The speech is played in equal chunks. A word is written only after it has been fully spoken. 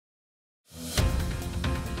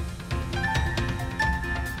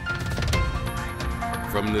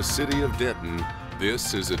From the city of Denton,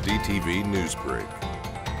 this is a DTV Newsbreak.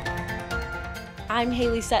 I'm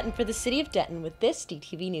Haley Sutton for the city of Denton with this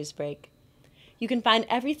DTV Newsbreak. You can find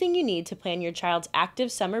everything you need to plan your child's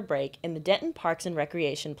active summer break in the Denton Parks and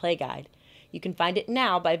Recreation Play Guide. You can find it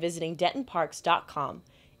now by visiting dentonparks.com.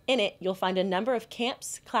 In it, you'll find a number of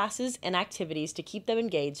camps, classes, and activities to keep them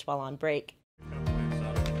engaged while on break.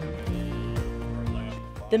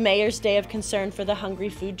 The Mayor's Day of Concern for the Hungry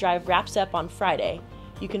Food Drive wraps up on Friday.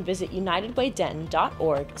 You can visit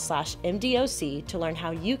unitedwaydenton.org/MDOC to learn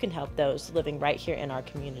how you can help those living right here in our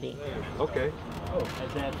community. Okay. Oh,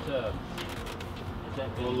 is that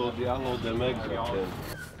I'll load them eggs up then.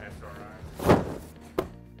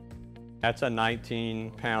 That's a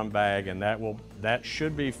 19-pound bag, and that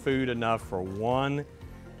should be food enough for one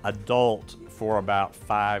adult for about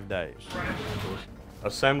 5 days.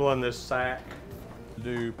 Assembling this sack,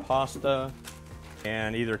 do pasta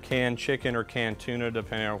and either canned chicken or canned tuna,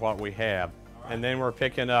 depending on what we have. And then we're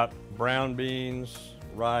picking up brown beans,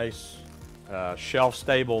 rice,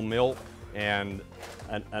 shelf-stable milk, and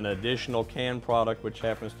an additional canned product, which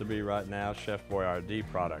happens to be right now Chef Boyardee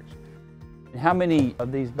products. How many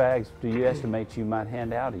of these bags do you estimate you might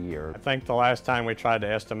hand out a year? I think the last time we tried to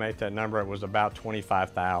estimate that number, it was about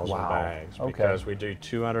 25,000 bags. Okay. Because we do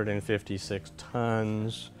 256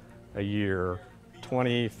 tons a year,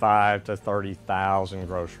 25 to 30,000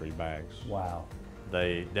 grocery bags. Wow.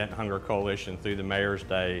 The Denton Hunger Coalition, through the Mayor's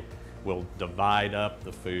Day, will divide up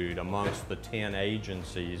the food amongst the 10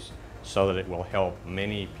 agencies so that it will help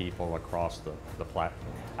many people across the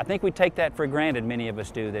platform. I think we take that for granted, many of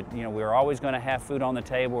us do, that we're always going to have food on the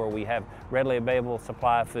table or we have readily available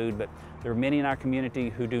supply of food, but there are many in our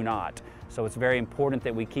community who do not. So it's very important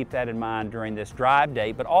that we keep that in mind during this drive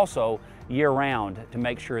day, but also year-round, to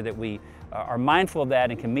make sure that we are mindful of that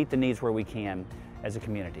and can meet the needs where we can as a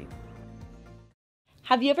community.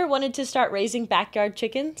 Have you ever wanted to start raising backyard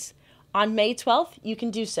chickens? On May 12th, you can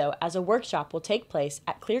do so, as a workshop will take place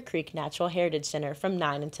at Clear Creek Natural Heritage Center from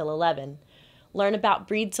 9 until 11. Learn about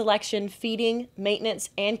breed selection, feeding, maintenance,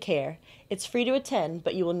 and care. It's free to attend,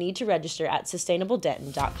 but you will need to register at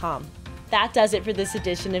sustainabledenton.com. That does it for this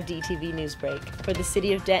edition of DTV Newsbreak. For the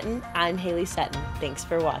City of Denton, I'm Haley Sutton. Thanks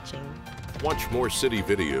for watching. Watch more city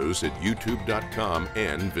videos at youtube.com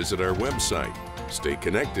and visit our website. Stay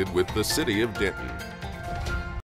connected with the city of Denton.